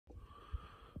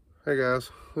Hey guys,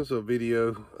 this is a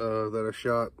video that I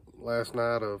shot last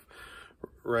night of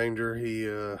Ranger. He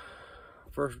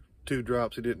first two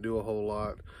drops he didn't do a whole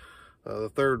lot.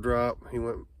 The third drop he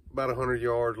went about 100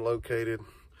 yards, located,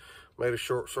 made a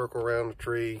short circle around the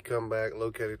tree, come back,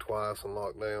 located twice and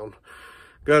locked down.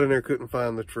 Got in there, couldn't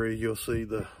find the tree. You'll see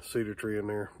the cedar tree in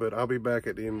there, but I'll be back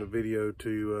at the end of the video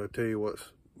to tell you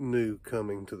what's new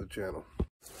coming to the channel.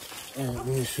 All right,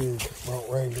 me and Sue brought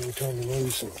Ranger, we turned him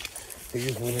loose, and he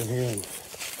just went in here and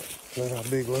let our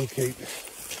big locate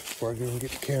before I go and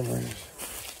get the camera and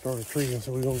start a tree.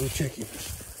 So we're gonna go check him.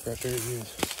 Right there he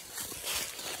is.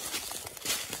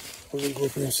 We're gonna go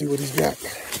up there and see what he's got.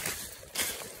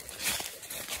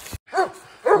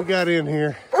 We got in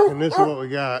here and this is what we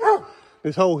got.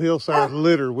 This whole hillside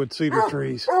littered with cedar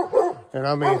trees. And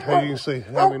I mean, as you can see,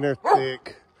 I mean, they're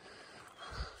thick.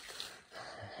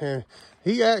 And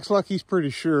he acts like he's pretty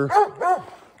sure.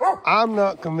 I'm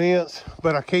not convinced,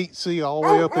 but I can't see all the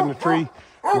way up in the tree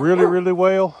really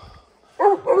well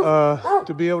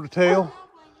to be able to tell.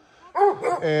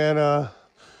 And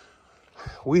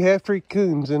we have treated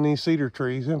coons in these cedar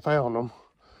trees and found them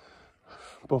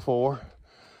before,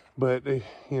 but they,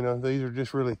 you know, these are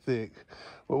just really thick.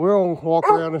 But we're gonna walk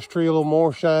around this tree a little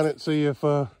more, shine it, see if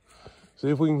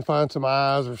we can find some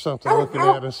eyes or something looking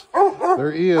at us.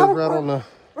 There is right on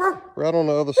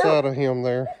the other side of him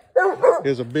there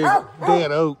is a big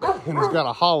dead oak, and it's got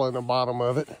a hollow in the bottom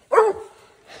of it.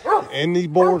 And these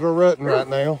boars are rutting right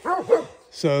now.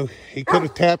 So he could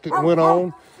have tapped it and went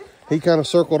on. He kind of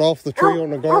circled off the tree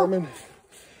on the Garmin,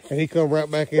 and he come right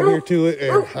back in here to it,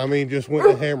 and I mean, just went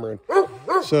to hammering.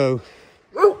 So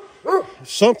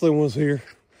something was here.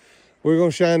 We're gonna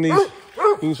shine these.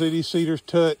 You can see these cedars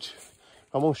touch.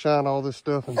 I'm gonna shine all this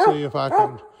stuff and see if I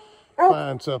can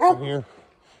find something here.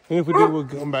 And if we do, we'll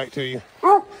come back to you.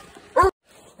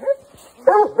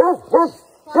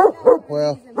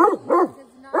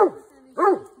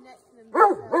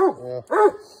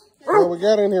 Well, we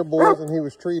got in here, boys, and he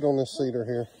was treed on this cedar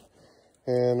here.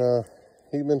 And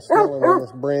he'd been smelling on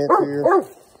this branch here.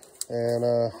 And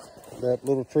that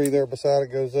little tree there beside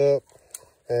it goes up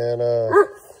and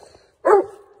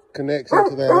connects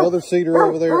into that other cedar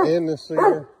over there and this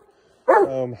cedar.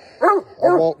 I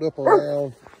walked up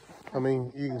around. I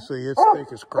mean, you can see it's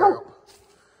thick as crap.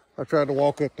 I tried to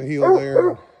walk up the hill there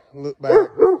and look back.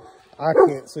 I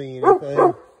can't see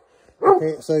anything. I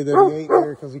can't say that he ain't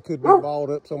there because he could be balled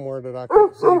up somewhere that I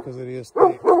can't see because it is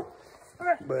thick.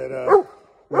 But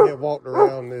we have walked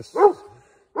around this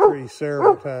tree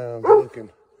several times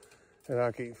looking, and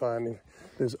I can't find him.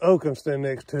 This oak I'm standing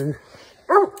next to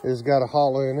has got a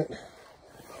hollow in it.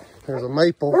 There's a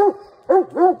maple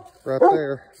right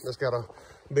there that's got a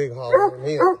big hollow in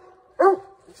it.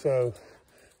 So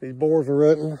these boars are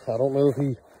rutting. I don't know if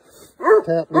he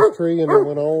tapped this tree and then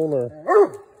went on,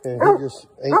 and he just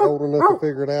ain't old enough to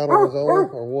figure it out on his own,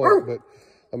 or what. But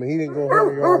I mean, he didn't go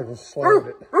 100 yards and slammed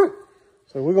it.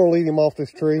 So we're gonna lead him off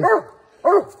this tree, and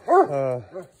we're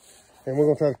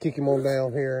gonna try to kick him on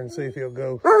down here and see if he'll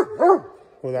go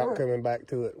without coming back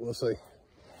to it. We'll see.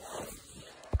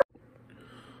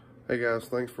 Hey guys,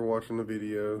 thanks for watching the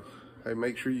video. Hey,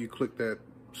 make sure you click that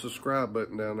subscribe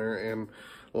button down there and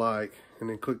like, and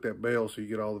then click that bell so you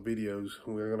get all the videos.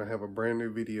 We're going to have a brand new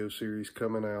video series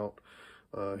coming out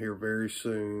here very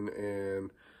soon, and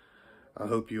I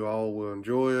hope you all will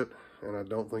enjoy it, and I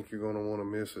don't think you're going to want to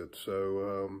miss it.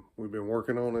 So we've been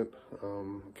working on it.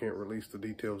 Can't release the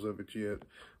details of it yet,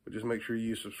 but just make sure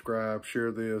you subscribe,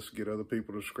 share this, get other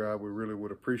people to subscribe. We really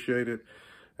would appreciate it,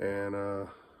 and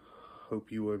hope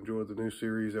you will enjoy the new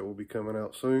series that will be coming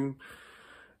out soon.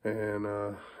 And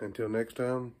until next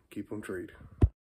time, keep them treed.